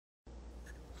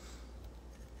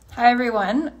Hi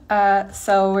everyone.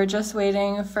 So we're just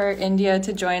waiting for India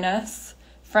to join us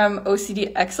from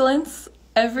OCD Excellence.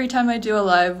 Every time I do a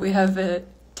live, we have a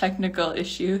technical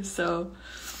issue, so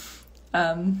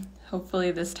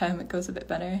hopefully this time it goes a bit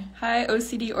better. Hi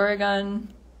OCD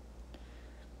Oregon.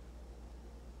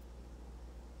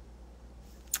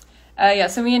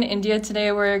 So me and India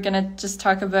today, we're gonna just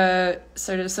talk about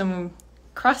sort of some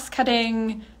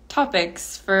cross-cutting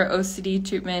topics for OCD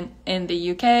treatment in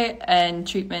the UK and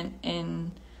treatment in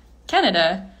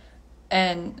Canada.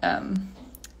 And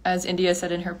as India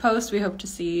said in her post, we hope to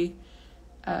see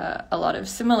a lot of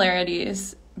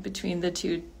similarities between the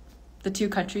two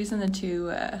countries and the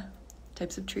two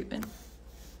types of treatment.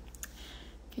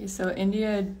 Okay, so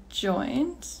India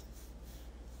joined.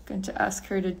 I'm going to ask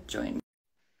her to join.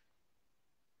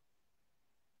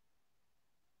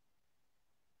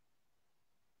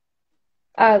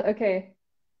 Okay,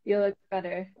 you look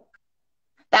better.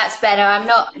 That's better.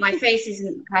 My face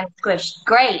isn't kind of squished.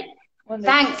 Great.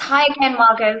 Wonderful. Thanks. Hi again,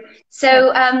 Margot.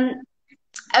 So,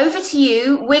 over to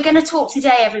you. We're going to talk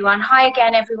today, everyone. Hi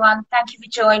again, everyone. Thank you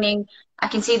for joining. I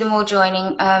can see them all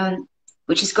joining,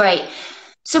 which is great.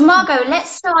 So, Margot, let's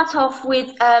start off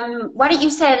with, why don't you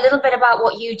say a little bit about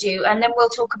what you do, and then we'll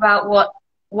talk about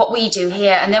what we do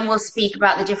here, and then we'll speak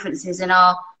about the differences in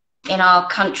our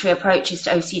country approaches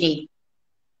to OCD.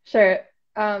 Sure.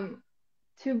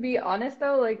 To be honest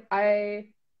though, like I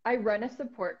run a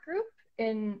support group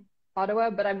in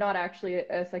Ottawa, but I'm not actually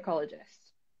a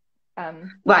psychologist.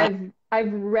 Right.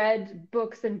 I've read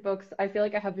books and books. I feel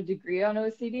like I have a degree on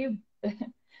OCD,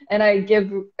 and I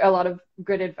give a lot of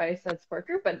good advice at support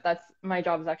group, but that's my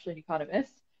job is actually an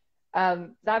economist.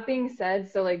 That being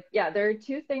said, so like yeah, there are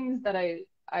two things that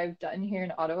I've done here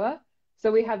in Ottawa.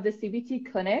 So we have the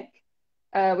CBT clinic,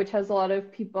 which has a lot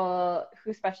of people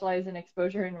who specialize in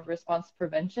exposure and response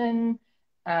prevention,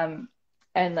 and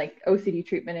like OCD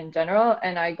treatment in general.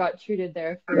 And I got treated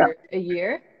there for a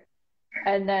year.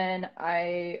 And then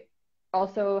I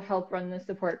also help run the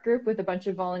support group with a bunch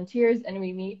of volunteers, and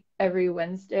we meet every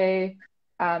Wednesday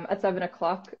at 7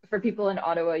 o'clock. For people in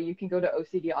Ottawa, you can go to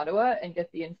OCD Ottawa and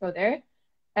get the info there.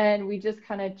 And we just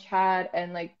kind of chat,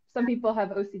 and like some people have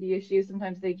OCD issues.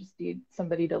 Sometimes they just need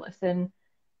somebody to listen.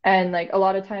 And like a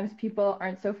lot of times people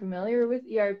aren't so familiar with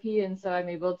ERP, and so I'm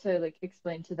able to like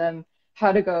explain to them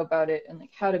how to go about it and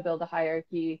like how to build a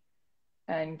hierarchy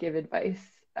and give advice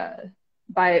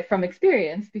from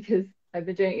experience, because I've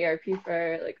been doing ERP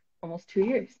for like almost 2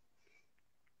 years.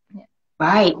 Yeah.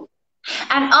 Right.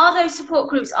 And are those support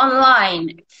groups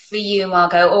online for you,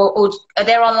 Margot, or are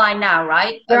they online now,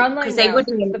 right? They're online because they now would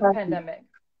be since in the person. pandemic.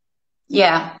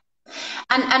 Yeah.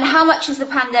 And how much is the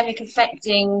pandemic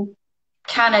affecting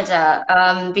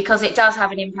Canada? Because it does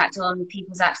have an impact on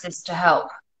people's access to help.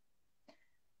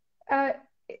 Uh,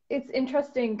 it's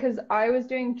interesting because I was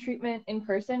doing treatment in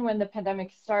person when the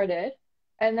pandemic started,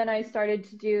 and then I started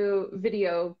to do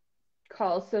video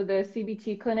calls. So the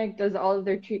CBT clinic does all of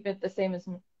their treatment the same as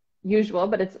usual,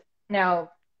 but it's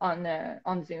now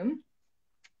on Zoom.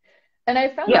 And I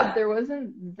found that Yeah. there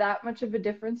wasn't that much of a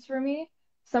difference for me.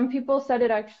 Some people said it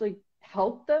actually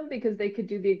helped them because they could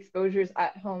do the exposures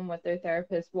at home with their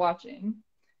therapist watching.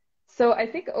 So I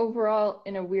think overall,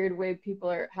 in a weird way, people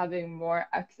are having more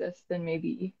access than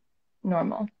maybe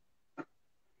normal.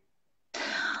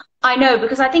 I know,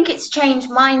 because I think it's changed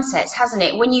mindsets, hasn't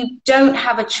it? When you don't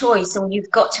have a choice and you've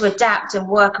got to adapt and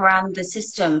work around the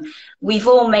system, we've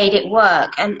all made it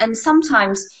work. And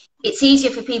sometimes it's easier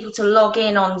for people to log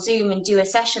in on Zoom and do a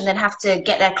session than have to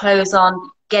get their clothes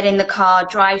on, get in the car,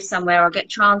 drive somewhere, or get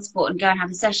transport and go and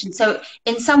have a session. So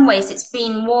in some ways, it's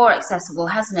been more accessible,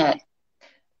 hasn't it?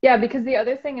 Yeah, because the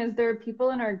other thing is there are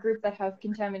people in our group that have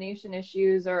contamination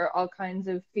issues or all kinds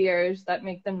of fears that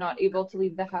make them not able to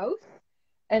leave the house.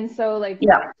 And so like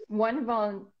Yeah. one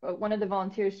of the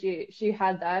volunteers, she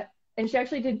had that, and she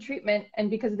actually did treatment, and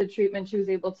because of the treatment she was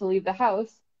able to leave the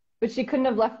house, but she couldn't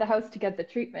have left the house to get the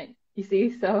treatment, you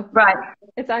see? So Right.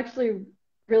 it's actually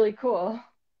really cool.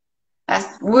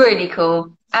 That's really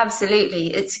cool.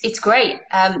 Absolutely. It's great,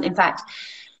 in fact.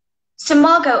 So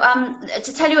Margot,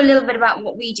 to tell you a little bit about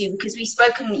what we do, because we've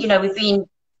spoken, we've been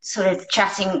sort of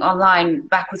chatting online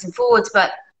backwards and forwards,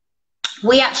 but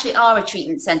we actually are a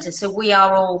treatment centre. So we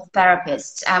are all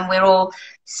therapists and we're all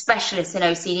specialists in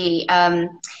OCD.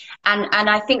 And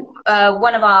I think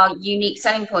one of our unique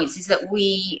selling points is that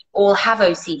we all have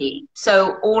OCD.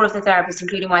 So all of the therapists,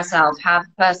 including myself, have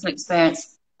personal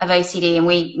experience of OCD, and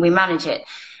we manage it.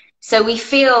 So we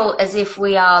feel as if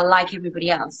we are like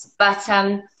everybody else. But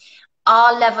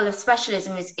our level of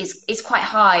specialism is quite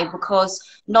high because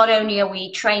not only are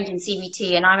we trained in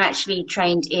CBT, and I'm actually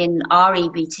trained in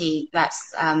REBT,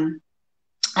 that's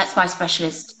my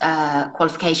specialist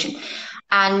qualification.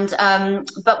 And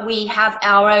but we have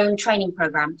our own training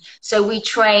program. So we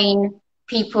train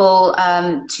people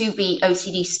to be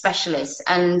OCD specialists,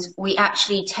 and we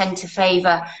actually tend to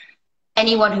favor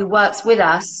anyone who works with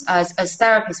us as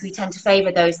therapists. We tend to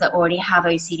favor those that already have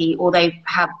OCD, or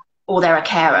they're a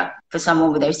carer for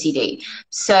someone with OCD.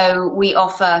 So we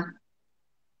offer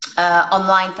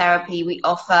online therapy, we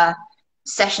offer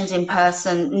sessions in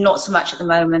person, not so much at the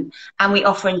moment, and we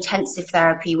offer intensive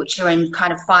therapy, which are in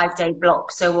kind of 5-day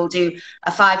blocks. So we'll do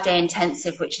a 5-day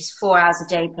intensive, which is 4 hours a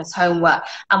day plus homework,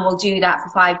 and we'll do that for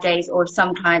 5 days, or if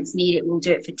some clients need it, we'll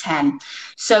do it for 10.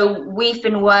 So we've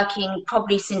been working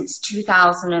probably since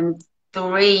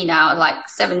 2003 now, like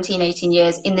 17, 18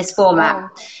 years in this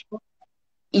format. Wow.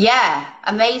 Yeah,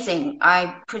 amazing.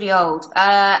 I'm pretty old.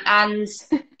 And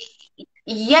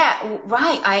yeah,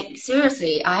 right. I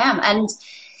seriously, I am. And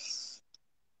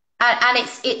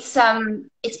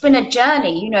it's been a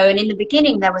journey, you know, and in the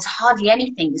beginning there was hardly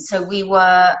anything. So we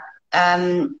were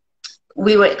kind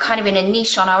of in a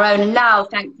niche on our own. And now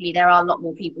thankfully there are a lot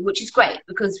more people, which is great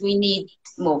because we need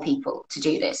more people to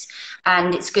do this.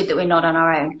 And it's good that we're not on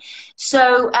our own.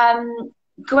 So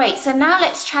great. So now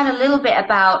let's chat a little bit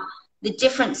about the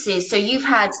differences. So you've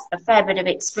had a fair bit of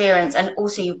experience, and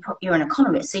also you're an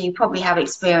economist, so you probably have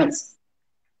experience,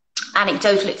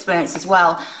 anecdotal experience as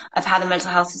well, of how the mental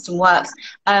health system works.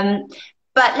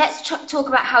 But let's talk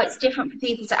about how it's different for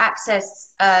people to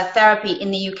access therapy in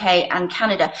the UK and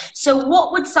Canada. So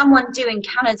what would someone do in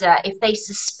Canada if they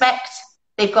suspect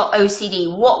they've got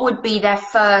OCD? What would be their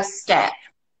first step?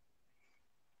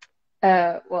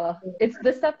 Well, it's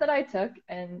the step that I took,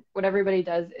 and what everybody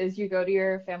does is you go to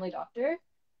your family doctor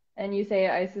and you say,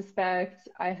 I suspect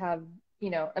I have,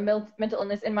 a mental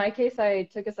illness. In my case, I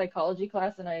took a psychology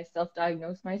class and I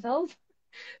self-diagnosed myself.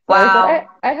 So I said, Wow.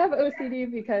 I have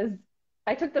OCD because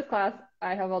I took this class,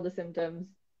 I have all the symptoms,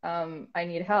 I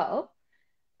need help.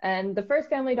 And the first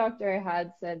family doctor I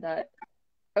had said that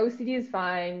OCD is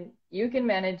fine, you can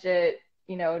manage it,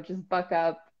 just buck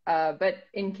up. But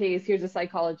in case, here's a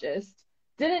psychologist.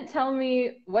 Didn't tell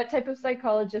me what type of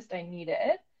psychologist I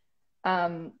needed.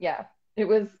 Yeah, it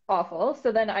was awful.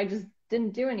 So then I just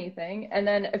didn't do anything. And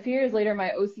then a few years later,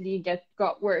 my OCD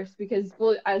got worse because,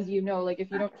 well, as you know, like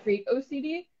if you don't treat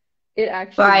OCD, it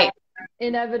actually Right.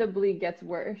 inevitably gets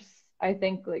worse. I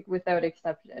think like without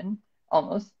exception,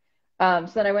 almost.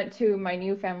 So then I went to my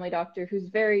new family doctor who's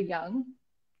very young,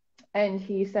 and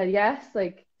he said yes,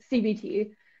 like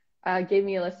CBT, gave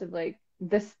me a list of like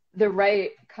the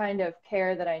right kind of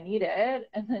care that I needed,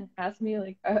 and then asked me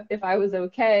like if I was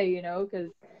okay, because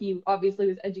he obviously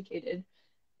was educated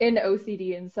in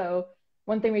OCD. And so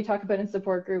one thing we talk about in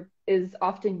support group is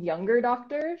often younger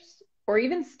doctors or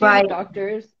even student Right.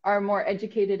 doctors are more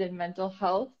educated in mental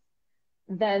health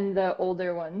than the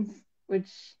older ones,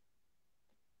 which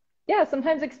yeah,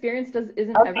 sometimes experience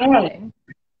isn't Okay. everything.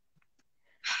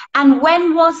 And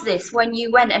when was this? When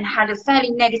you went and had a fairly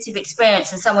negative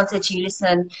experience, and someone said to you,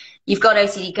 "Listen, you've got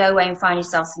OCD. Go away and find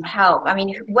yourself some help." I mean,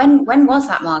 when was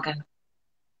that, Margot?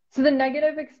 So the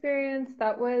negative experience,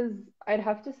 that was, I'd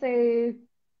have to say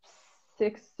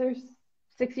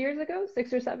 6 years ago,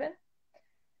 6 or 7.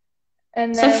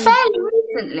 And So then, fairly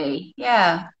recently,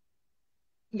 yeah.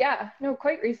 yeah, no,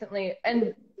 quite recently.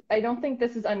 And I don't think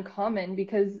this is uncommon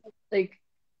because, like,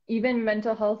 even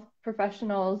mental health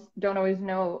professionals don't always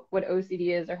know what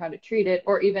OCD is or how to treat it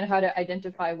or even how to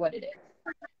identify what it is.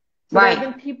 So there have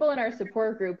Right. been people in our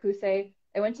support group who say,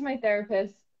 I went to my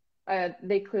therapist,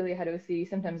 they clearly had OCD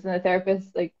symptoms, and the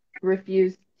therapist like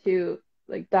refused to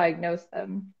like diagnose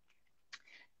them.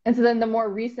 And so then the more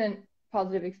recent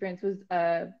positive experience was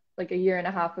like a year and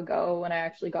a half ago when I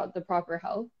actually got the proper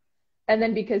help. And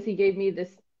then because he gave me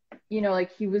this,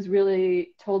 like he was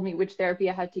really told me which therapy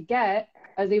I had to get,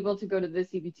 I was able to go to the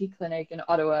CBT clinic in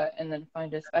Ottawa and then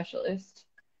find a specialist.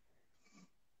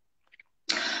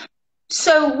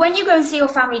 So when you go and see your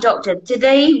family doctor, do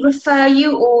they refer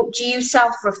you, or do you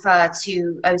self-refer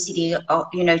to OCD, or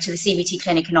to the CBT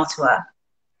clinic in Ottawa?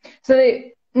 So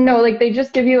they no, like they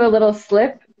just give you a little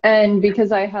slip, and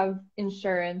because I have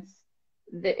insurance,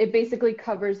 it basically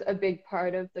covers a big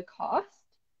part of the cost.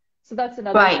 So that's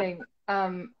another Right.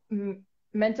 thing.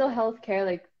 Mental health care,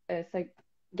 like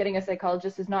getting a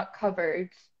psychologist, is not covered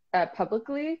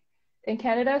publicly in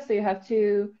Canada. So you have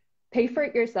to pay for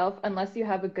it yourself unless you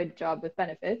have a good job with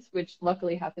benefits, which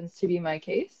luckily happens to be my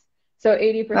case. So Right.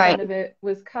 80% of it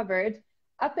was covered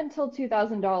up until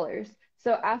 $2,000.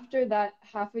 So after that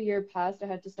half a year passed, I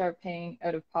had to start paying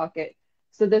out of pocket.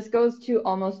 So this goes to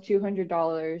almost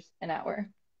 $200 an hour.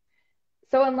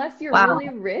 So unless you're Wow. really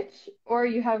rich or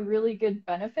you have really good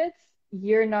benefits,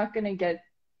 you're not going to get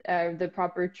the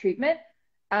proper treatment.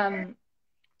 Um,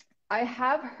 I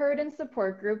have heard in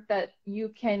support group that you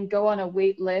can go on a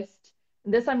wait list.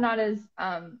 This I'm not as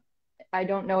I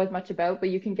don't know as much about, but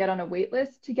you can get on a wait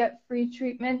list to get free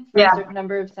treatment for a Yeah. certain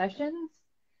number of sessions.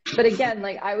 But again,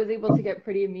 like I was able to get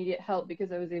pretty immediate help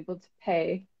because I was able to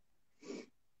pay.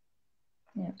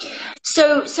 Yeah.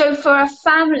 So for a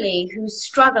family who's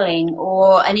struggling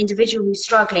or an individual who's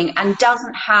struggling and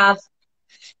doesn't have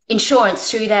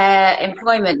insurance through their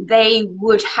employment, they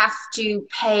would have to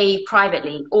pay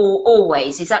privately or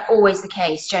always. Is that always the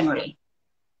case generally?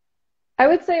 I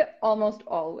would say almost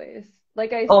always.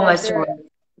 Like I said, Almost always.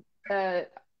 uh,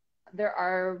 there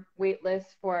are wait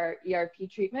lists for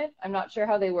ERP treatment. I'm not sure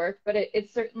how they work, but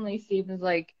it certainly seems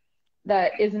like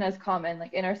that isn't as common.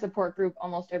 Like in our support group,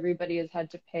 almost everybody has had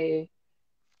to pay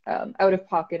out of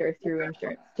pocket or through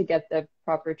insurance to get the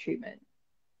proper treatment.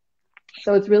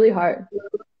 So it's really hard.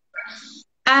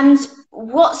 And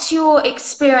what's your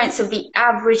experience of the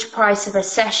average price of a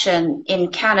session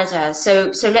in Canada?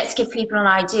 So let's give people an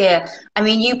idea. I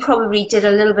mean, you probably did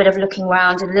a little bit of looking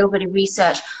around, a little bit of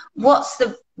research.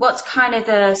 What's kind of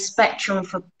the spectrum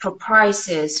for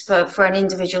prices for an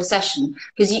individual session?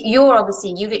 Because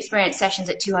you've experienced sessions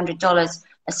at $200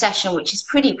 a session, which is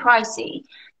pretty pricey.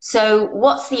 So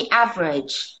what's the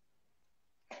average?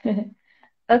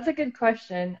 That's a good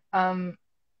question.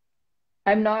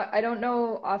 I don't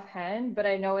know offhand, but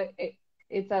I know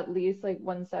it's at least like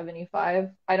 175.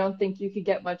 I don't think you could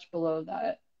get much below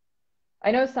that.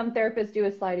 I know some therapists do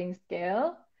a sliding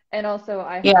scale, and also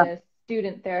I had Yeah. a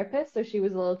student therapist, so she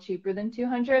was a little cheaper than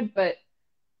 200, but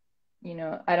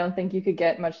I don't think you could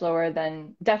get much lower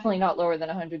than, definitely not lower than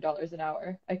 $100 an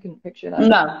hour. I couldn't picture that.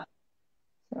 No.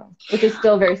 So, which is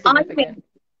still very I think, significant.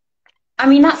 I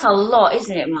mean, that's a lot,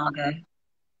 isn't it, Margot?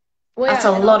 Well, That's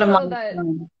yeah, a and lot of also money.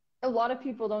 that a lot of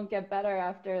people don't get better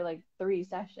after like 3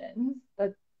 sessions.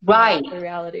 Right. That's the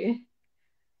reality.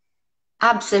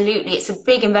 Absolutely. It's a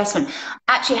big investment.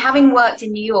 Actually, having worked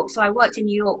in New York, so I worked in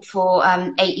New York for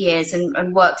 8 years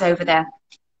and worked over there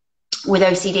with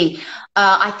OCD.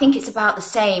 I think it's about the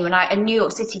same. And New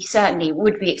York City certainly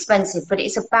would be expensive, but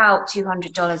it's about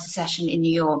 $200 a session in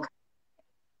New York.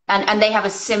 And they have a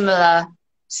similar,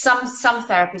 some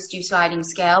therapists do sliding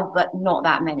scale, but not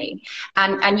that many.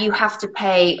 And you have to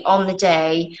pay on the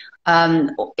day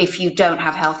if you don't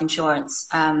have health insurance.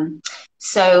 And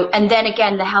then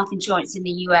again, the health insurance in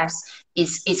the US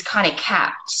is kind of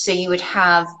capped. So you'd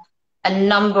have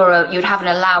an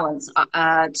allowance.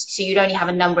 So you'd only have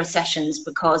a number of sessions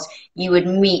because you would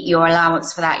meet your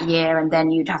allowance for that year and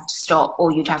then you'd have to stop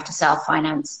or you'd have to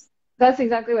self-finance. That's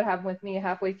exactly what happened with me.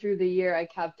 Halfway through the year, I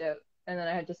capped out, and then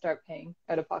I had to start paying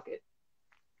out of pocket.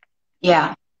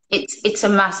 Yeah, it's a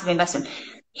massive investment.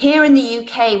 Here in the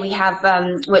UK, we have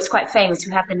well, it's quite famous.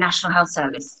 We have the National Health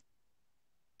Service.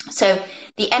 So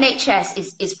the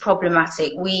NHS is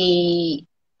problematic.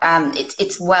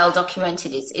 It's well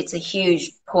documented. It's a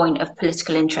huge point of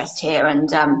political interest here, and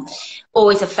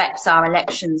always affects our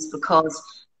elections because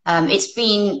it's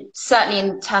been, certainly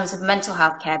in terms of mental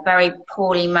health care, very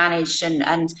poorly managed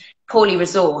and poorly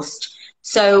resourced.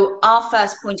 So our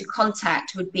first point of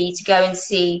contact would be to go and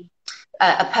see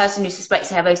a person who suspects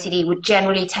they have OCD would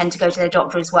generally tend to go to their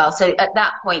doctor as well. So at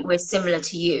that point, we're similar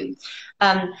to you.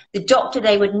 The doctor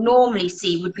they would normally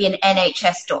see would be an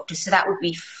NHS doctor, so that would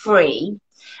be free.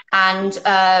 And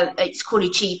it's called a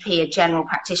GP, a general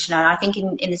practitioner. And I think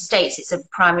in the States, it's a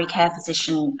primary care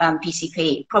physician,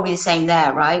 PCP. Probably the same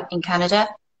there, right, in Canada?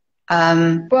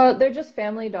 Well, they're just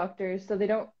family doctors, so they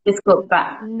don't Difficult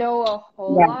back. know a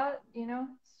whole Yeah. lot,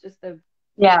 It's just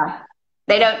Yeah.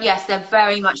 They don't, yes, they're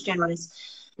very much generalists.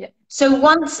 yeah. So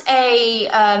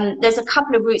there's a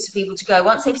couple of routes for people to go.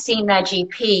 Once they've seen their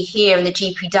GP here and the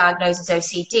GP diagnoses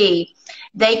OCD,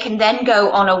 they can then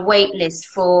go on a wait list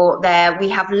we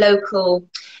have local,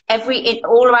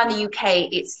 all around the UK,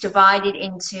 it's divided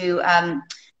into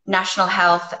national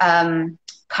health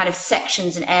kind of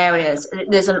sections and areas.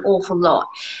 There's an awful lot.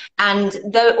 And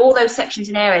all those sections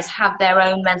and areas have their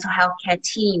own mental health care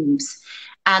teams.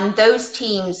 And those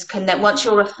teams can then, once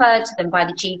you're referred to them by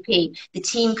the GP, the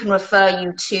team can refer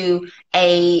you to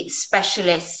a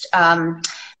specialist,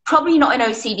 probably not in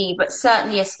OCD, but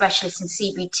certainly a specialist in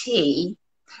CBT.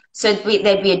 So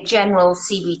there'd be a general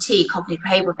CBT, cognitive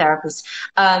behavioral therapist,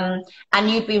 and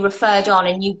you'd be referred on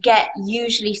and you get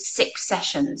usually 6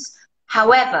 sessions.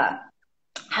 However,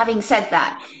 having said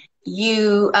that,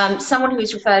 you someone who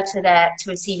is referred to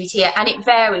a CBT, and it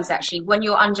varies actually. When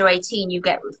you're under 18, you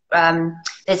get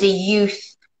there's a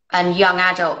youth and young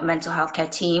adult mental health care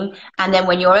team, and then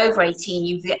when you're over 18,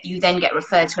 you then get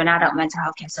referred to an adult mental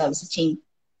health care services team,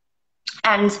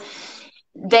 and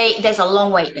there's a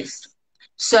long wait list.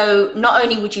 So not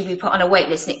only would you be put on a wait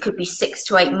list, and it could be 6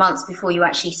 to 8 months before you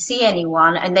actually see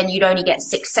anyone, and then you'd only get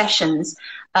 6 sessions.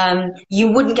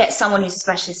 You wouldn't get someone who's a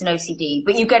specialist in OCD,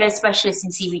 but you get a specialist in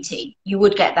CBT. You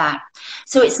would get that.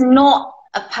 So it's not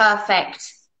a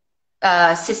perfect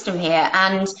system here.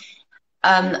 And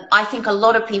I think a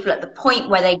lot of people at the point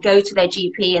where they go to their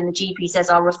GP and the GP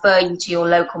says, I'll refer you to your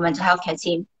local mental health care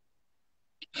team,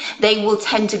 they will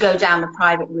tend to go down the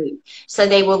private route. So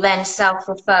they will then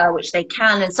self-refer, which they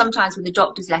can, and sometimes with a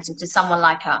doctor's letter, to someone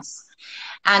like us.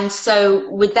 And so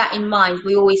with that in mind,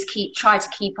 we always try to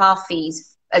keep our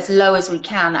fees as low as we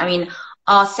can. I mean,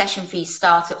 our session fees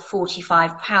start at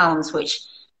 £45, which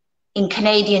in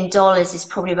Canadian dollars is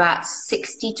probably about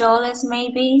 $60,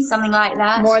 maybe, something like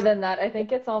that. More than that. I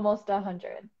think it's almost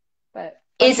 100, but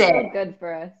Is that's it? still good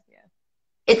for us.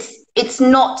 It's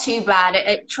not too bad.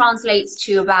 It translates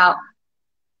to about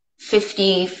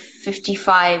 50,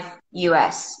 55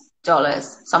 US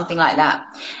dollars, something like that.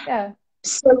 Yeah.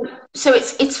 So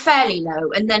it's fairly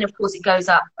low, and then of course it goes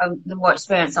up. The more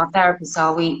experienced our therapists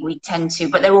are, we tend to,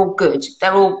 but they're all good.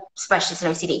 They're all specialists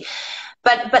in OCD.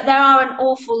 But there are an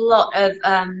awful lot of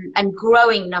and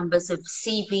growing numbers of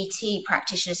CBT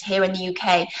practitioners here in the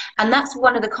UK, and that's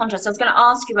one of the contrasts. I was going to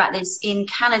ask you about this in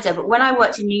Canada, but when I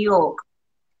worked in New York,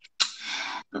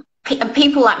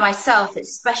 people like myself that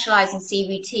specialize in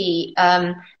CBT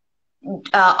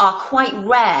are quite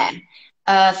rare.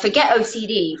 Forget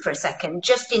OCD for a second,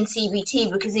 just in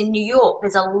CBT, because in New York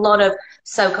there's a lot of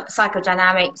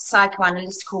psychodynamic,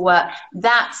 psychoanalytical work.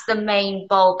 That's the main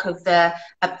bulk of the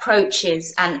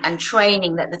approaches and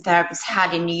training that the therapists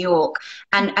had in New York.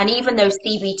 And even though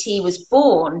CBT was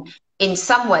born in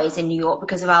some ways in New York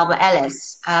because of Albert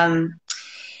Ellis,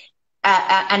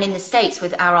 and in the States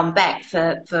with Aaron Beck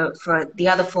for the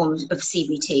other forms of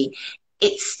CBT,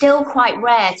 it's still quite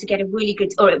rare to get a really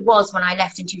good, or it was when I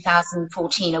left in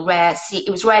 2014, it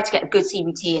was rare to get a good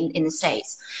CBT in the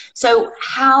States. So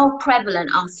how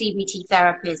prevalent are CBT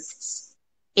therapists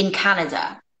in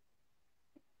Canada?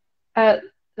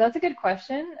 That's a good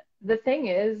question. The thing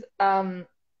is,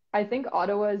 I think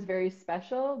Ottawa is very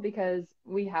special because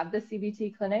we have the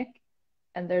CBT clinic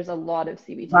and there's a lot of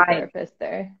CBT Right. therapists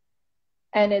there.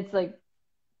 And it's like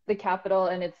the capital,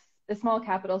 and it's a small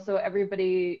capital, so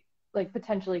everybody like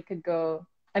potentially could go.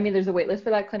 I mean, there's a wait list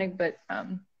for that clinic, but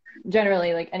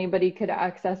generally like anybody could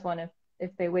access one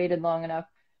if they waited long enough.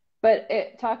 But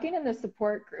talking in the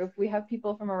support group, we have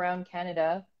people from around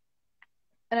Canada,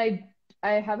 and I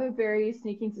have a very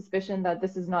sneaking suspicion that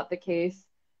this is not the case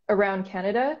around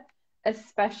Canada,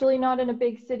 especially not in a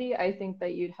big city. I think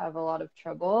that you'd have a lot of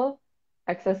trouble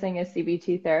accessing a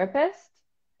CBT therapist.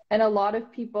 And a lot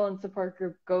of people in support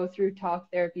group go through talk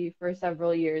therapy for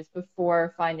several years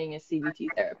before finding a CBT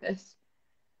therapist.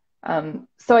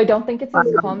 So I don't think it's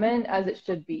as common as it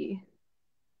should be.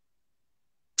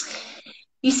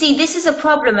 You see, this is a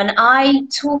problem, and I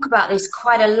talk about this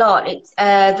quite a lot. It's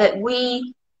that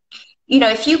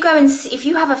if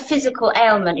you have a physical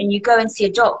ailment and you go and see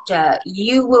a doctor,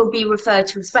 you will be referred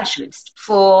to a specialist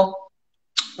for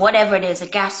whatever it is, a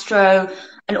gastro,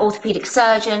 an orthopedic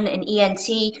surgeon, an ENT,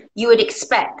 you would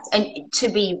expect to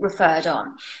be referred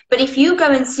on. But if you go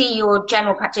and see your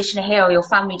general practitioner here or your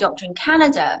family doctor in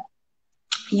Canada,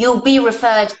 you'll be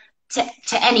referred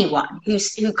to anyone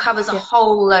who covers a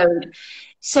whole load.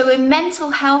 So in mental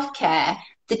health care,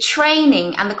 the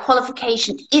training and the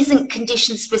qualification isn't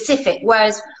condition specific,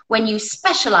 whereas when you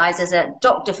specialize as a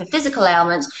doctor for physical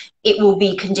ailments, it will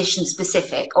be condition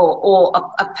specific or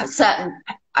a certain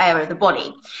area of the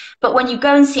body. But when you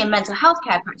go and see a mental health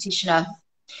care practitioner,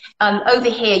 over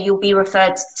here, you'll be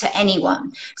referred to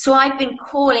anyone. So I've been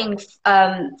calling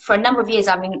for a number of years.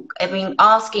 I've been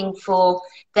asking for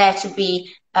there to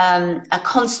be a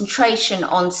concentration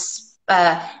on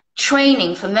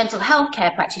training for mental health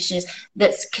care practitioners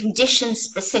that's condition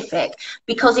specific.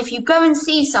 Because if you go and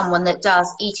see someone that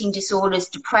does eating disorders,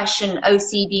 depression,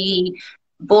 OCD,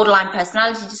 borderline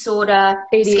personality disorder,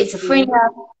 ADHD. schizophrenia,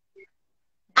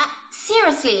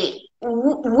 seriously,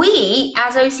 we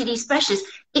as OCD specialists,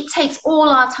 it takes all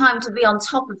our time to be on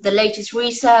top of the latest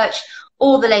research,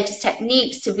 all the latest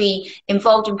techniques, to be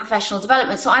involved in professional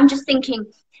development. So I'm just thinking,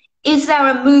 is there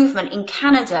a movement in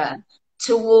Canada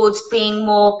towards being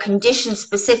more condition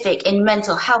specific in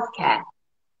mental health care?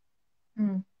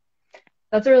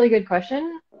 That's a really good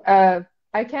question. I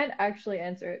can't actually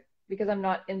answer it because I'm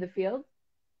not in the field.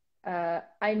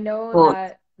 I know Or,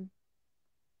 that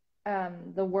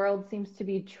the world seems to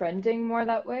be trending more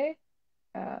that way.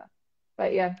 Uh,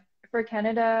 but yeah, for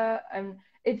Canada,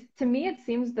 it's to me it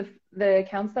seems the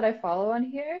accounts that I follow on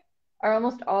here are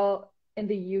almost all in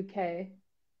the UK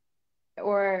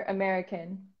or American.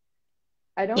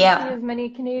 I don't see yeah, as many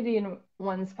Canadian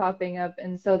ones popping up,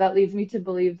 and so that leads me to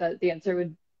believe that the answer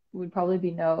would probably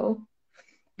be no.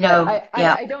 But no,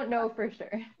 yeah. I don't know for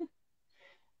sure.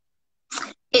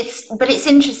 But it's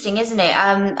interesting, isn't it?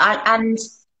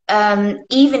 And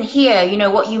even here, you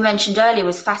know, what you mentioned earlier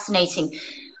was fascinating.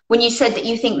 When you said that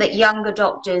you think that younger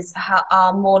doctors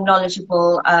are more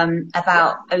knowledgeable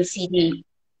about OCD,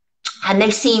 and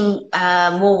they seem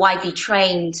more widely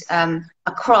trained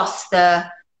across the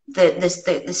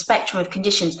spectrum of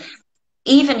conditions.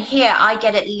 Even here, I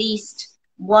get at least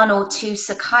one or two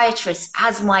psychiatrists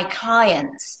as my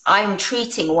clients. I'm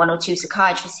treating one or two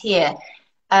psychiatrists here.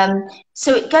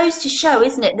 So it goes to show,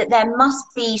 isn't it, that there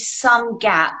must be some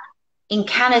gap in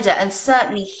Canada and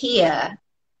certainly here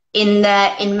in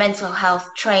mental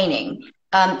health training,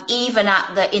 even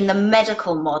in the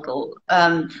medical model,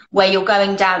 where you're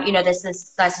going down, you know, there's a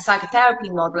psychotherapy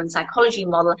model and psychology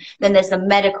model, then there's the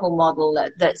medical model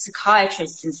that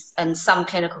psychiatrists and some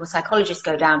clinical psychologists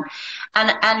go down,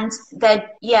 and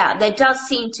there does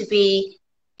seem to be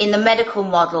in the medical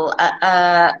model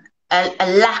a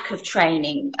lack of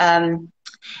training, and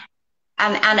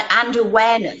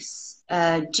awareness.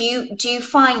 Do you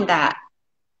find that,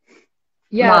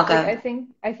 Yeah, like Margot?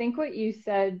 I think what you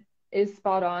said is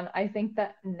spot on. I think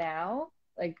that now,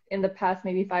 like in the past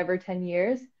maybe 5 or 10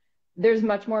 years, there's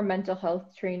much more mental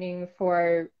health training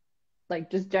for like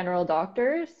just general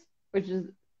doctors, which is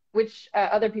which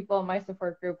other people in my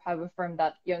support group have affirmed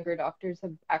that younger doctors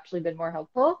have actually been more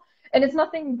helpful. And it's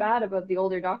nothing bad about the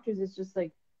older doctors. It's just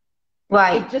like it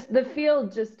Right. just the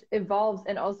field just evolves,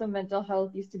 and also mental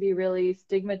health used to be really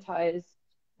stigmatized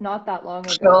not that long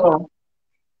ago. Sure.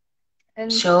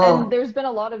 And Sure. there's been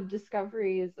a lot of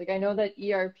discoveries. Like I know that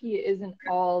ERP isn't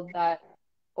all that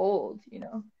old, you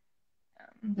know.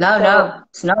 No, So no,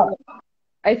 it's not.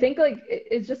 I think like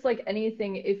it's just like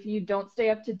anything, if you don't stay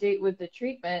up to date with the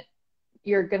treatment,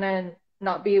 you're gonna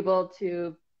not be able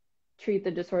to treat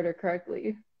the disorder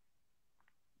correctly.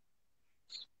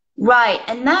 Right.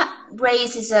 And that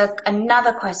raises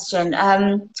another question.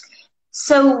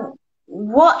 So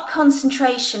what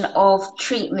concentration of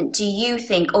treatment do you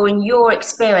think, or in your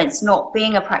experience, not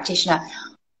being a practitioner,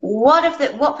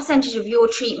 what percentage of your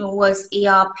treatment was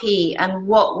ERP and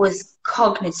what was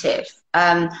cognitive?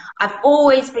 I've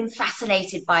always been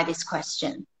fascinated by this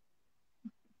question.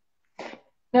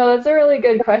 No, that's a really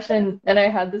good question. And I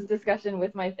had this discussion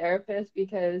with my therapist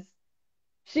because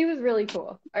she was really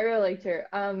cool. I really liked her.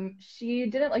 She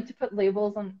didn't like to put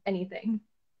labels on anything,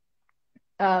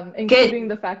 Good. including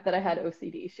the fact that I had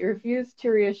OCD. She refused to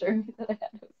reassure me that I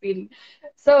had OCD.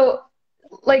 So,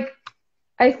 like,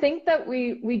 I think that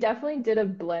we definitely did a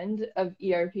blend of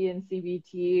ERP and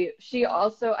CBT. She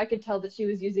also, I could tell that she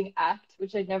was using ACT,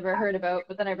 which I'd never heard about,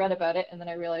 but then I read about it and then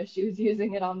I realized she was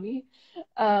using it on me.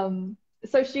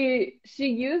 So she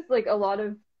used like a lot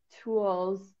of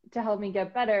tools to help me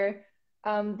get better.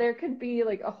 There could be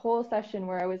like a whole session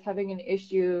where I was having an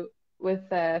issue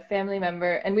with a family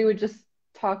member, and we would just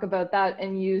talk about that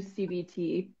and use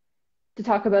CBT to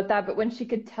talk about that. But when she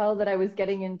could tell that I was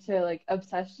getting into like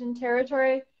obsession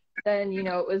territory, then, you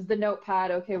know, it was the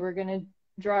notepad. Okay, we're going to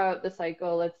draw out the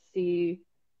cycle. Let's see,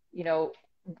 you know,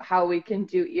 how we can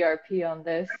do ERP on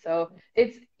this. So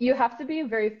you have to be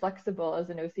very flexible as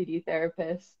an OCD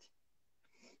therapist.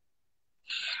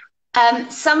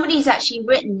 Somebody's actually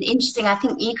written, interesting, I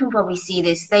think you can probably see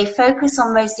this. They focus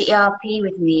on mostly ERP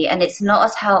with me and it's not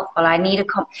as helpful. I need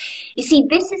you see,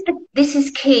 this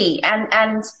is key.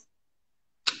 And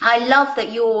I love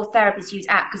that your therapists use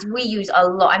ACT because we use a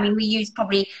lot. I mean, we use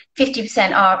probably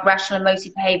 50% our rational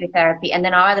emotive behavior therapy, and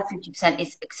then our other 50%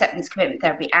 is acceptance commitment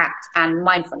therapy, ACT, and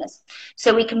mindfulness.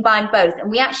 So we combine both, and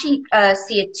we actually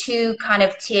see a two kind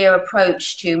of tier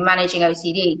approach to managing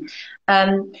OCD.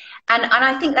 And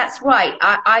I think that's right.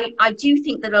 I do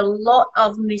think that a lot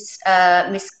of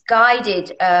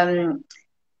misguided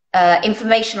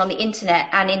information on the internet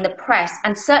and in the press,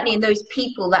 and certainly in those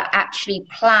people that actually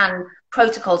plan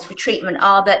protocols for treatment,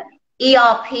 are that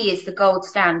ERP is the gold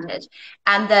standard,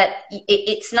 and that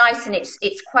it's nice and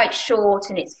it's quite short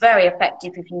and it's very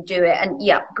effective if you do it. And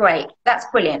yeah, great, that's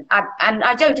brilliant. And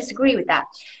I don't disagree with that.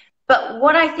 But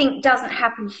what I think doesn't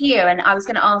happen here, and I was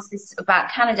going to ask this about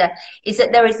Canada, is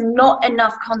that there is not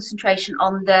enough concentration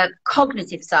on the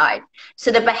cognitive side.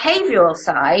 So the behavioral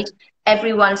side,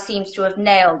 everyone seems to have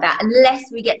nailed that,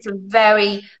 unless we get to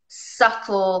very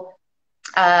subtle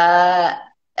uh,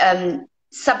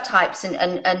 subtypes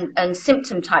and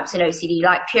symptom types in OCD,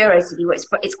 like pure OCD, where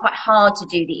it's quite hard to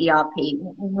do the ERP.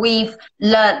 We've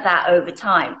learnt that over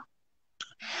time.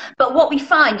 But what we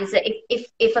find is that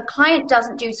if a client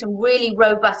doesn't do some really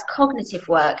robust cognitive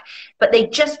work, but they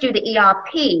just do the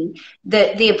ERP,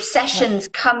 the Yeah. obsessions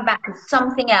come back as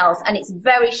something else, and it's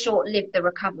very short-lived, the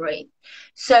recovery.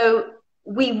 So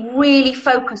we really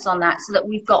focus on that so that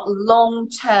we've got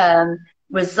long-term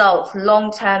results,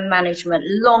 long-term management,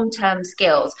 long-term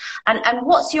skills. And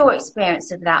what's your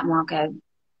experience of that, Margot?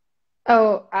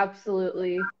 Oh,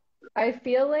 absolutely. I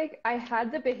feel like I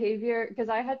had the behavior because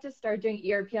I had to start doing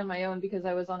ERP on my own because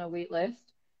I was on a wait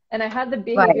list. And I had the Right,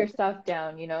 behavior stuff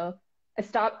down, you know. I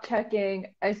stopped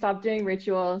checking, I stopped doing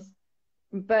rituals,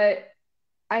 but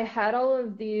I had all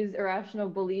of these irrational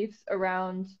beliefs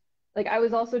around, like, I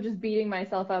was also just beating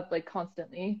myself up like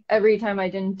constantly every time I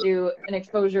didn't do an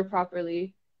exposure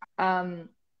properly. Um,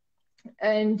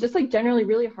 and just like generally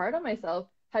really hard on myself,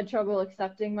 had trouble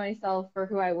accepting myself for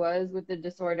who I was with the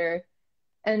disorder.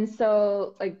 And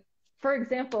so, like, for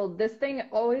example, this thing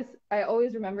always, I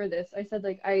always remember this. I said,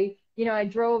 like, I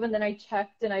drove and then I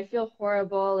checked and I feel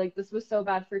horrible. Like, this was so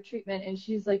bad for treatment. And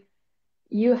she's like,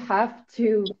 you have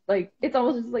to, like, it's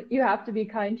almost just like you have to be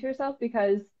kind to yourself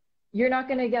because you're not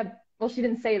going to get, well, she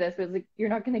didn't say this, but it's like, you're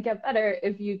not going to get better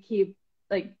if you keep,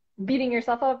 like, beating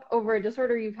yourself up over a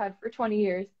disorder you've had for 20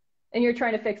 years and you're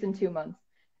trying to fix in 2 months.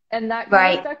 And that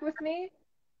kind of right, stuck with me.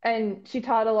 And she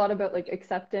taught a lot about like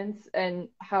acceptance and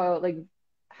how like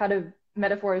how to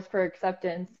metaphors for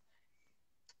acceptance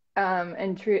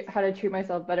and treat how to treat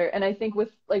myself better. And I think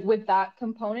with that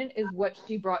component is what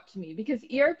she brought to me because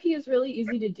ERP is really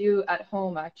easy to do at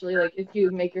home actually, like if you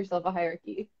make yourself a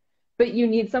hierarchy. But you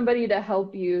need somebody to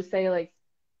help you say like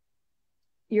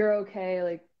you're okay,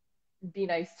 like be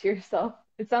nice to yourself.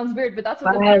 It sounds weird, but that's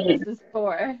what the right. therapist is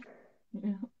for.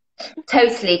 Yeah.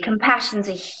 Totally. Compassion's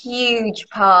a huge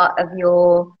part of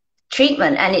your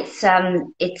treatment, and it's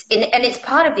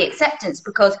part of the acceptance,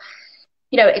 because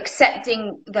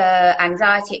accepting the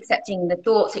anxiety, accepting the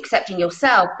thoughts, accepting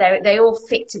yourself, they all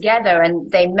fit together and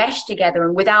they mesh together,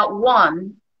 and without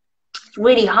one, it's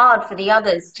really hard for the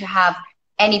others to have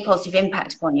any positive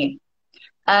impact upon you.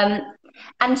 um,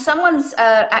 and someone's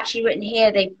actually written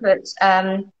here, they put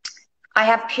I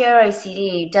have pure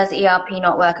OCD. Does ERP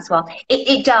not work as well?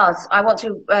 It does. I want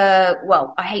to,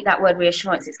 well, I hate that word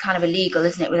reassurance. It's kind of illegal,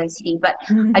 isn't it, with OCD? But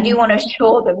I do want to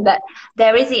assure them that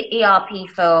there is an ERP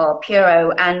for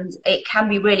Puro and it can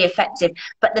be really effective.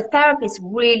 But the therapist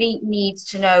really needs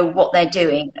to know what they're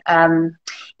doing.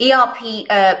 ERP,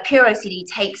 Pure OCD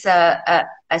takes a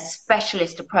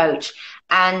specialist approach.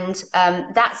 And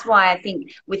that's why I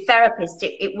think with therapists,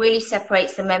 it really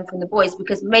separates the men from the boys,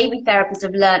 because maybe therapists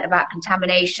have learned about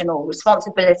contamination or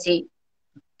responsibility,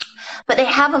 but they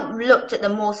haven't looked at the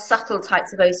more subtle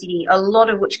types of OCD, a lot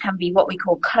of which can be what we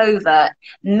call covert,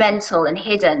 mental, and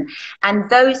hidden. And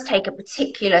those take a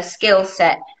particular skill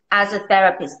set as a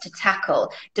therapist to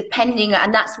tackle, depending,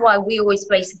 and that's why we always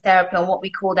base the therapy on what we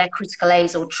call their critical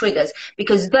A's or triggers,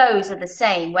 because those are the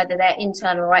same, whether they're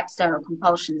internal or external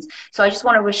compulsions. So I just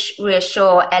want to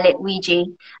reassure Elliot Ouija,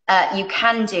 you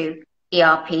can do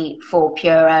ERP for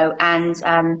Puro, and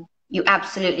you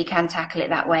absolutely can tackle it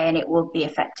that way, and it will be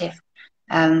effective.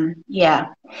 Yeah.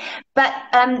 But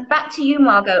back to you,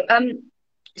 Margot.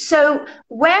 So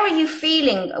where are you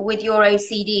feeling with your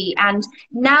OCD? And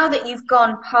now that you've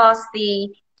gone past the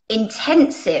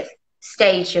intensive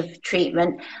stage of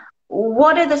treatment,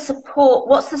 what's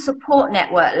the support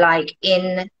network like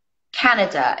in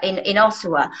Canada, in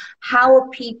Ottawa? How are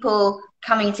people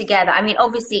coming together? I mean,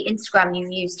 obviously Instagram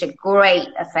you've used to great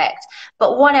effect,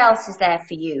 but what else is there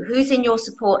for you? Who's in your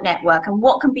support network, and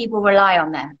what can people rely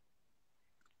on there?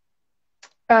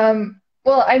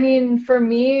 Well, I mean, for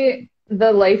me, the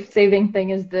life-saving thing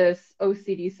is this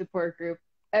OCD support group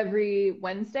every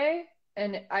Wednesday,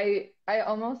 and I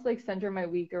almost like center my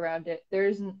week around it.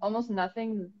 There's almost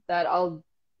nothing that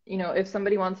if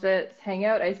somebody wants to hang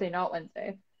out, I say not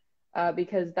Wednesday,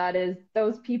 because that is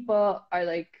those people are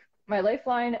like my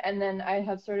lifeline, and then I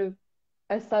have sort of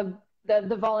a sub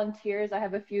the volunteers. I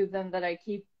have a few of them that I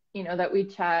keep, that we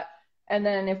chat, and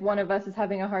then if one of us is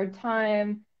having a hard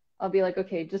time. I'll be like,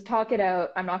 okay, just talk it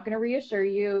out. I'm not going to reassure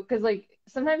you because like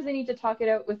sometimes they need to talk it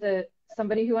out with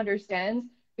somebody who understands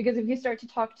because if you start to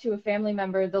talk to a family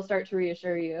member, they'll start to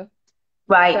reassure you.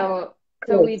 Right. So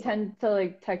we tend to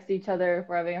like text each other if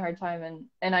we're having a hard time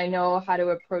and I know how to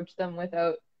approach them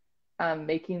without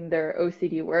making their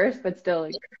OCD worse, but still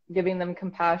like giving them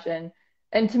compassion.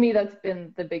 And to me, that's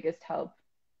been the biggest help.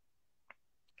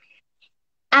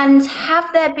 And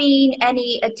have there been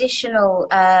any additional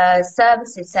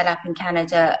services set up in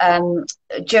Canada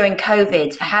during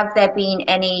COVID? Have there been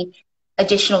any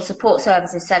additional support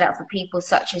services set up for people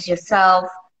such as yourself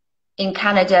in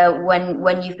Canada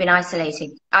when you've been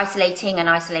isolating and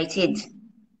isolated?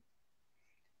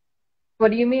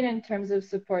 What do you mean in terms of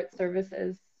support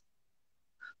services?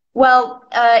 Well,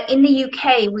 in the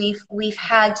UK, we've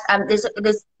had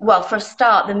there's well, for a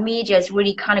start, the media has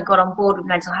really kind of got on board with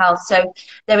mental health. So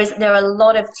there are a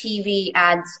lot of TV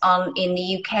ads on in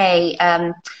the UK,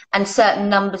 and certain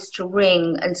numbers to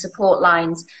ring and support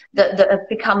lines that have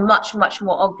become much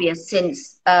more obvious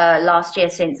since last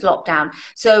year, since lockdown.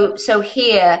 So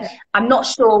here, Yeah. I'm not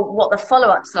sure what the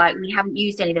follow-up's like. We haven't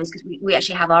used any of those because we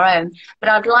actually have our own. But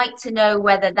I'd like to know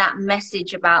whether that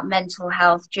message about mental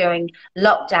health during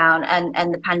lockdown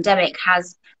and the pandemic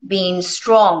has been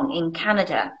strong in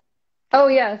Canada. Oh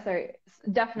yeah, sorry.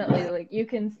 Definitely. Like you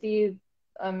can see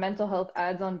mental health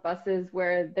ads on buses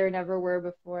where there never were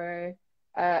before.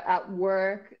 At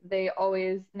work, they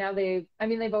always now they I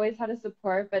mean they've always had a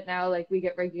support, but now like we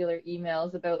get regular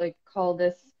emails about like call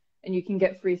this and you can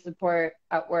get free support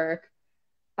at work.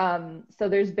 So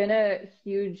there's been a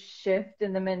huge shift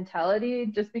in the mentality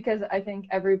just because I think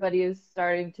everybody is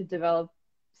starting to develop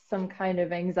some kind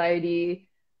of anxiety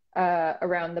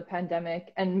around the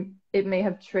pandemic, and it may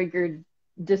have triggered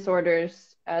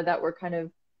disorders that were kind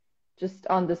of just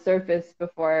on the surface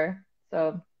before.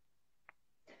 So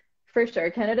for sure,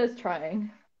 Canada's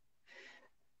trying.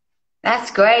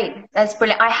 That's great. That's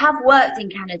brilliant. I have worked in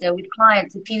Canada with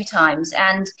clients a few times,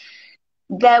 and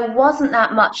there wasn't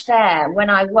that much there when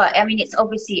I worked. I mean, it's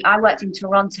obviously, I worked in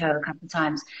Toronto a couple of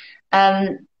times.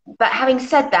 Um, but having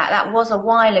said that, that was a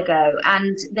while ago,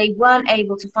 and they weren't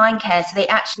able to find care, so they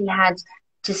actually had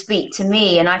to speak to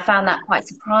me, and I found that quite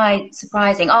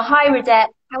surprising. Oh, hi, Redette.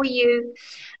 How are you?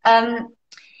 Um,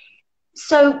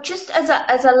 so just as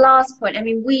a last point, I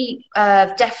mean, we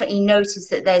definitely noticed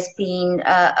that there's been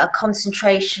a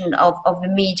concentration of the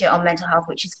media on mental health,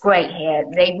 which is great here.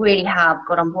 They really have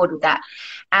got on board with that.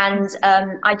 And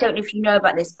I don't know if you know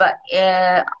about this, but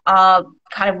our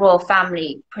kind of royal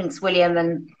family, Prince William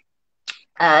and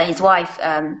his wife,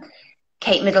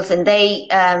 Kate Middleton, they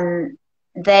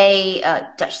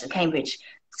Duchess of Cambridge,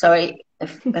 sorry,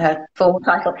 her formal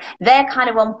title, they're kind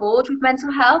of on board with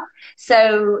mental health.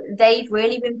 So they've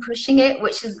really been pushing it,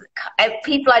 which is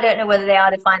people, I don't know whether they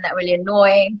either find that really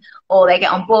annoying or they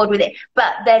get on board with it.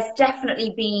 But there's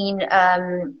definitely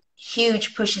been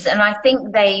huge pushes, and I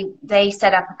think they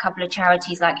set up a couple of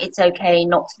charities like It's Okay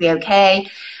Not to Be Okay.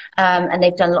 And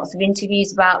they've done lots of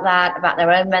interviews about that, about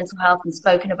their own mental health and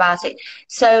spoken about it.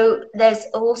 So there's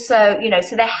also, you know,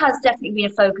 so there has definitely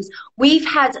been a focus. We've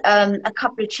had a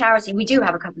couple of charities, we do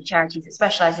have a couple of charities that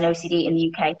specialise in OCD in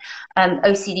the UK,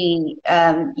 OCD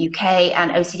UK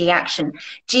and OCD Action.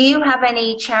 Do you have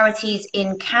any charities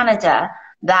in Canada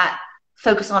that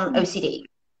focus on OCD?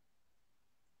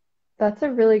 That's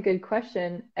a really good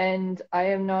question, and I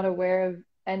am not aware of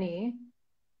any.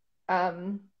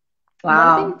 Um,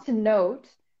 One thing Wow. to note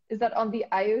is that on the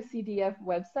IOCDF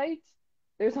website,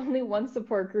 there's only one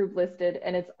support group listed,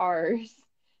 and it's ours,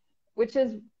 which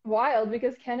is wild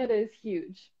because Canada is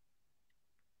huge.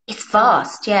 It's And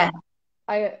vast, yeah.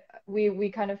 I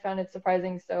we kind of found it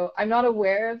surprising. So I'm not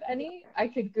aware of any. I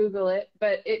could Google it,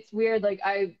 but it's weird. Like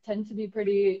I tend to be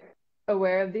pretty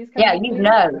aware of these kinds Yeah, of you things.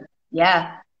 know.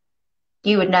 Yeah,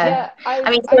 you would know. Yeah, I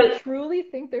mean, I so truly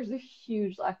think there's a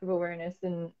huge lack of awareness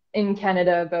in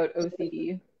Canada about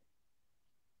OCD.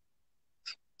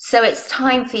 So it's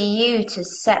time for you to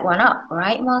set one up,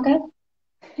 right, Margot?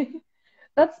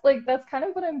 That's kind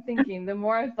of what I'm thinking. The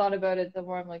more I've thought about it, the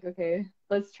more I'm like, okay,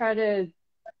 let's try to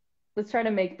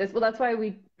make this. Well, that's why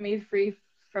we made Free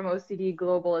from OCD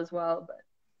global as well. But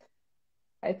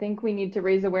I think we need to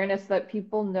raise awareness so that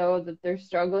people know that they're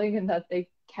struggling and that they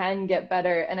can get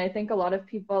better. And I think a lot of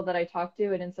people that I talk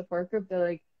to and in support group, they're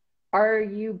like, "Are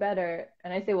you better?"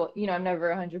 And I say, "Well, I'm never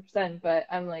 100%, but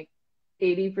I'm like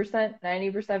 80%,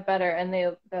 90% better." And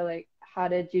they're like, "How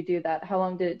did you do that? How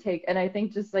long did it take?" And I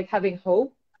think just like having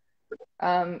hope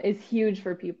is huge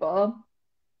for people.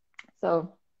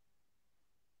 So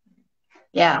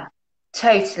Yeah,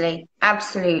 totally,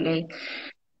 absolutely.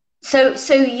 So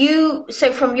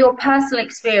from your personal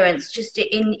experience, just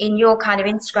in your kind of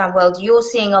Instagram world, you're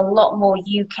seeing a lot more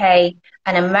UK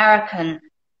and American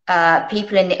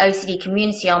people in the OCD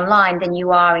community online than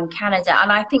you are in Canada,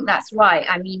 and I think that's right.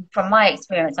 I mean, from my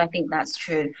experience, I think that's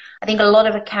true. I think a lot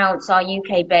of accounts are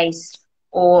UK based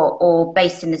or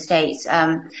based in the States,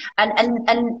 and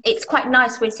it's quite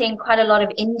nice. We're seeing quite a lot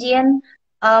of Indian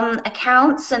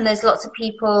accounts, and there's lots of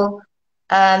people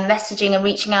messaging and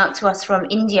reaching out to us from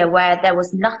India, where there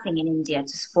was nothing in India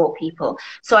to support people.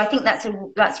 So I think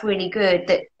that's really good.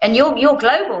 That, and you're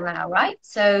global now, right?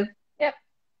 So Yep.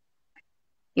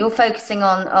 you're focusing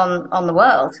on the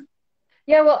world.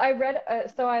 Yeah, well, I read,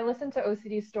 so I listen to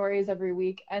OCD stories every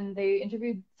week, and they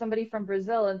interviewed somebody from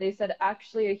Brazil, and they said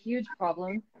actually a huge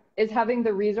problem is having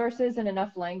the resources in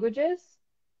enough languages.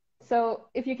 So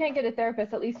if you can't get a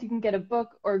therapist, at least you can get a book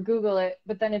or Google it.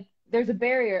 But then if there's a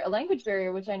barrier, a language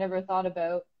barrier, which I never thought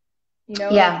about, like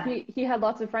Yeah. he had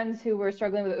lots of friends who were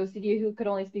struggling with OCD who could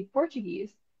only speak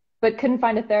Portuguese, but couldn't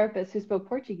find a therapist who spoke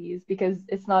Portuguese because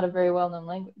it's not a very well-known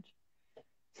language.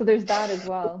 So there's that as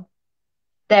well.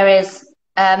 There is.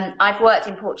 I've worked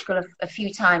in Portugal a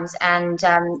few times, and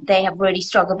they have really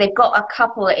struggled. They've got a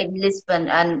couple in Lisbon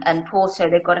and Porto.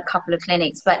 They've got a couple of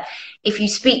clinics, but if you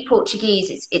speak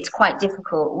Portuguese, it's quite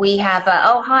difficult. We have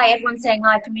oh, hi, everyone's saying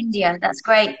hi from India. That's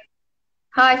great.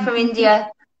 Hi from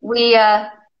India. We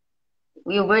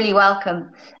you're really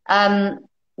welcome.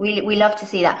 We love to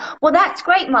see that. Well, that's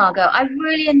great, Margot. I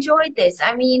really enjoyed this.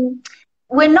 I mean,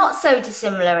 we're not so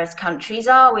dissimilar as countries,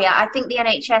 are we? I think the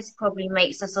NHS probably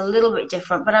makes us a little bit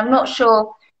different, but I'm not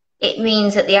sure it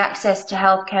means that the access to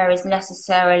healthcare is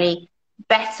necessarily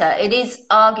better. It is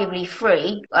arguably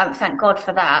free, thank God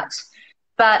for that,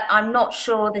 but I'm not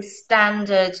sure the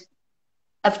standard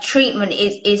of treatment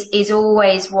is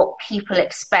always what people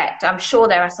expect. I'm sure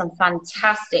there are some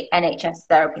fantastic NHS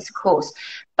therapists, of course,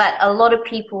 but a lot of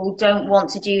people don't want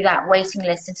to do that waiting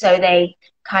list, and so they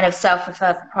kind of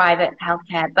self-refer for private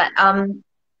healthcare. But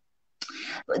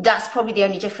that's probably the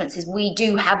only difference, is we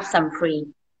do have some free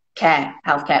care,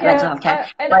 healthcare, mental Yeah, health care.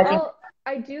 and I think,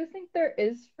 I do think there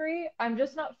is free. I'm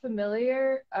just not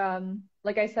familiar.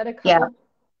 Like I said, a yeah, couple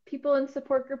people in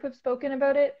support group have spoken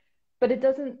about it, but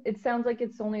it sounds like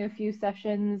it's only a few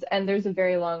sessions and there's a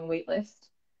very long wait list.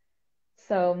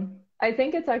 So I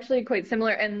think it's actually quite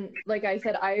similar. And like I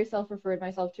said, I self-referred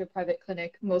myself to a private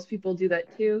clinic. Most people do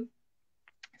that too.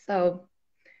 So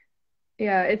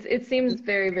yeah, it seems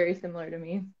very, very similar to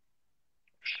me.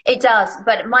 it does.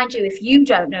 But mind you, if you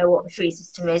don't know what the free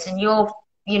system is, and you're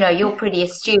pretty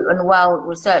astute and well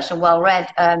researched and well read,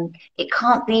 it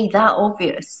can't be that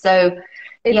obvious. So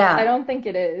I yeah, don't think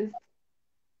it is.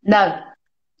 no,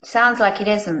 sounds like it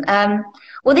isn't.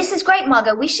 Well, this is great,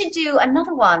 Margot. We should do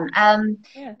another one.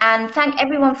 Yeah. And thank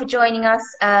everyone for joining us.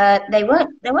 There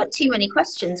weren't too many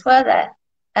questions, were there?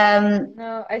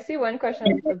 No, I see one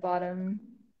question at the bottom.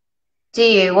 Do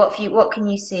you? What can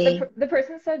you see? The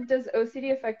person said, "Does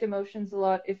OCD affect emotions a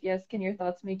lot? If yes, can your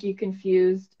thoughts make you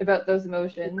confused about those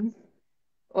emotions?"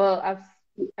 Well,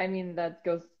 I mean, that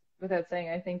goes without saying.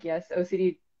 I think yes,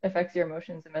 OCD affects your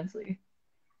emotions immensely.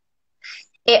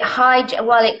 It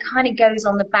kind of goes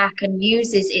on the back and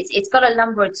uses it's got a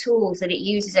number of tools that it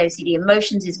uses. OCD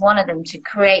emotions is one of them, to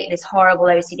create this horrible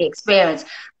OCD experience.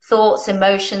 Thoughts,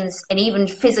 emotions, and even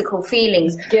physical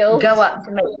feelings go Guilt. up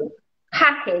to make the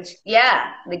package.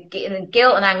 Yeah, the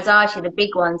guilt and anxiety are the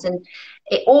big ones, and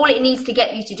all it needs to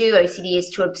get you to do, OCD, is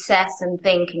to obsess and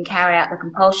think and carry out the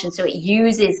compulsion. So it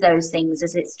uses those things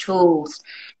as its tools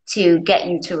to get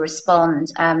you to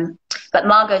respond. But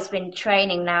Margot's been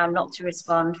training now not to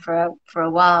respond for a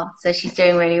while, so she's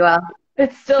doing really well.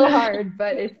 It's still hard,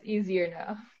 but it's easier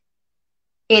now.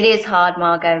 It is hard,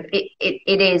 Margot.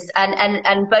 It is,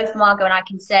 and both Margot and I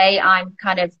can say I'm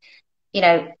kind of, you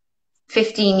know,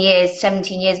 15 years,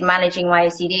 17 years managing my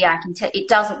OCD. I can tell it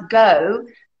doesn't go,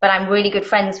 but I'm really good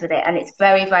friends with it, and it's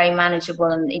very, very manageable,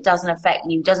 and it doesn't affect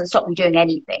you, doesn't stop you doing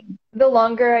anything. The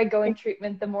longer I go in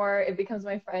treatment, the more it becomes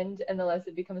my friend, and the less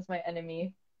it becomes my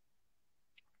enemy.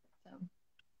 So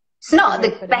It's that's a good not way to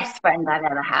the put it. best friend I've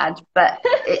ever had, but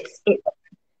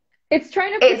It's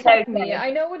trying to it's protect me. okay.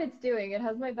 I know what it's doing. It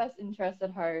has my best interest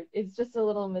at heart. It's just a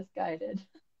little misguided.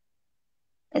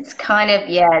 It's kind of,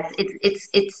 yeah,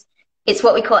 it's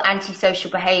what we call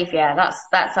antisocial behavior.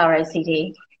 That's our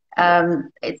OCD. Yeah.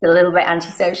 It's a little bit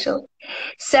antisocial.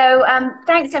 So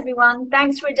thanks everyone.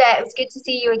 Thanks, Rodette. It was good to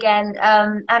see you again.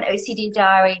 And OCD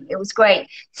Diary. It was great.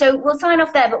 So we'll sign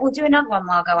off there, but we'll do another one,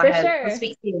 Margot, I For hope. We'll sure.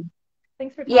 speak soon.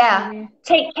 Thanks for talking to Yeah. me.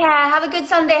 Take care. Have a good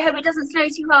Sunday. Hope it doesn't snow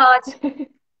too hard.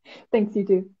 Thanks, you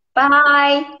too.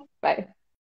 Bye. Bye.